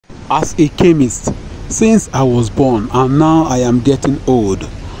As a chemist, since I was born and now I am getting old,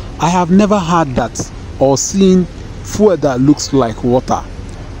 I have never had that or seen fuel that looks like water.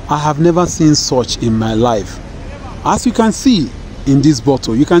 I have never seen such in my life. As you can see in this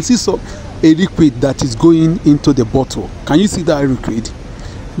bottle, you can see a liquid that is going into the bottle. Can you see that liquid?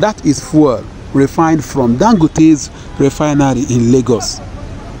 That is fuel refined from Dangote's refinery in Lagos.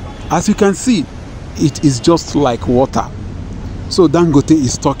 As you can see, it is just like water. So Dangote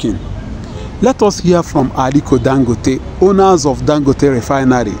is talking. Let us hear from Aliko Dangote, owners of Dangote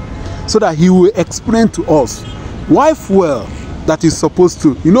refinery, so that he will explain to us why fuel that is supposed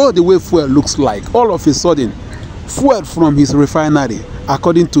to, you know the way fuel looks like, all of a sudden, fuel from his refinery,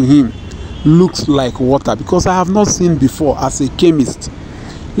 according to him, looks like water, because I have not seen before as a chemist.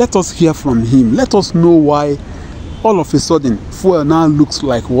 Let us hear from him. Let us know why all of a sudden fuel now looks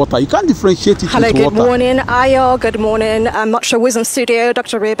like water. You can't differentiate it with water. Hello, good morning, Ayo. Good morning. I'm not sure who's in studio.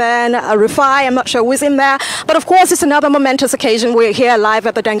 Dr. Reuben, Rufai, I'm not sure who's in there. But of course, it's another momentous occasion. We're here live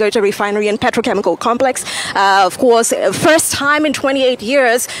at the Dangote Refinery and Petrochemical Complex. Of course, first time in 28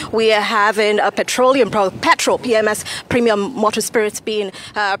 years, we are having a petrol PMS, premium motor spirits, being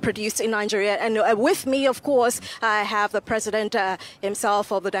produced in Nigeria. And with me, of course, I have the president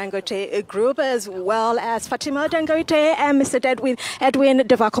himself of the Dangote Group, as well as Fatima Dangote and Mr. Edwin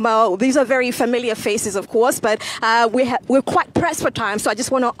Devakoma. These are very familiar faces, of course, but we're quite pressed for time. So I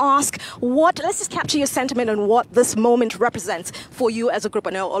just want to ask, let's just capture your sentiment on what this moment represents for you as a group. I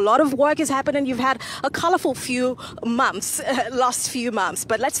know a lot of work is happening. You've had a colorful few months, last few months,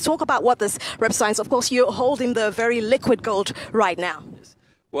 but let's talk about what this represents. Of course, you're holding the very liquid gold right now.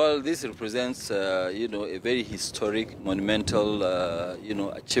 Well, this represents, a very historic, monumental,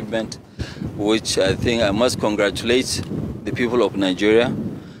 achievement, which I think I must congratulate the people of Nigeria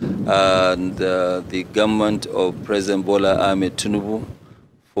and the government of President Bola Ahmed Tinubu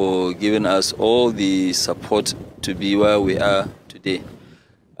for giving us all the support to be where we are today.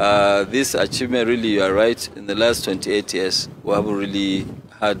 This achievement, really, you are right, in the last 28 years, we haven't really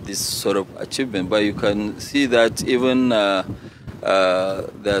had this sort of achievement, but you can see that even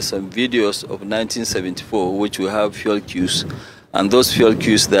there are some videos of 1974 which we have fuel queues, and those fuel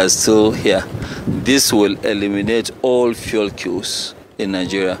queues that are still here. This will eliminate all fuel queues in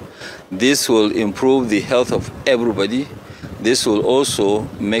Nigeria. This will improve the health of everybody. This will also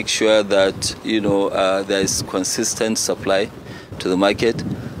make sure that there is consistent supply to the market.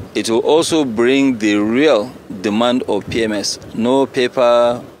 It will also bring the real demand of PMS, no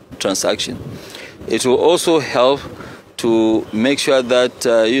paper transaction. It will also help to make sure that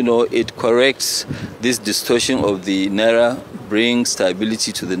it corrects this distortion of the naira, bring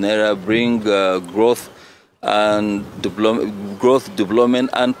stability to the naira, bring growth, development,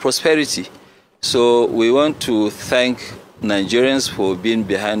 and prosperity. So we want to thank Nigerians for being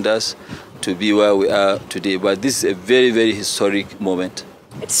behind us to be where we are today. But this is a very, very historic moment.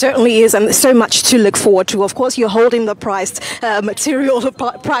 It certainly is, and there's so much to look forward to. Of course, you're holding the priced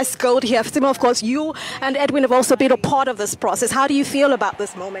priced gold here. Fatima, of course, you and Edwin have also been a part of this process. How do you feel about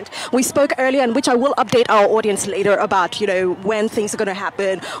this moment? We spoke earlier, and which I will update our audience later about, when things are going to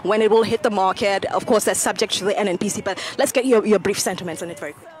happen, when it will hit the market. Of course, that's subject to the NNPC, but let's get your brief sentiments on it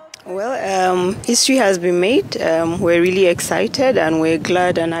very quickly. Well, history has been made. We're really excited, and we're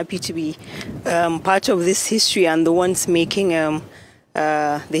glad and happy to be part of this history and the ones making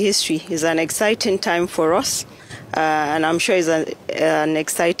the history. Is an exciting time for us, and I'm sure it's an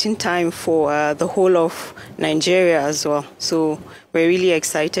exciting time for the whole of Nigeria as well. So we're really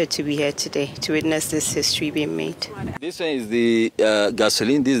excited to be here today to witness this history being made. This one is the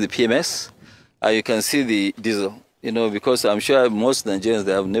gasoline, this is the PMS. You can see the diesel, because I'm sure most Nigerians,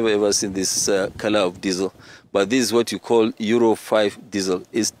 they have never ever seen this color of diesel. But this is what you call Euro 5 diesel.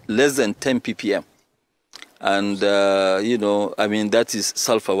 It's less than 10 ppm. And, that is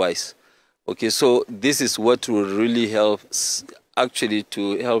sulfur-wise. Okay, so this is what will really help, actually,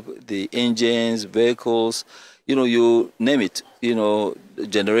 to help the engines, vehicles, you name it,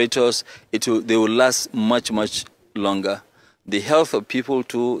 generators. They will last much, much longer. The health of people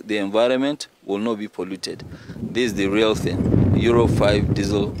too, the environment will not be polluted. This is the real thing. Euro 5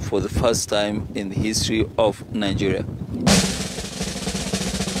 diesel for the first time in the history of Nigeria.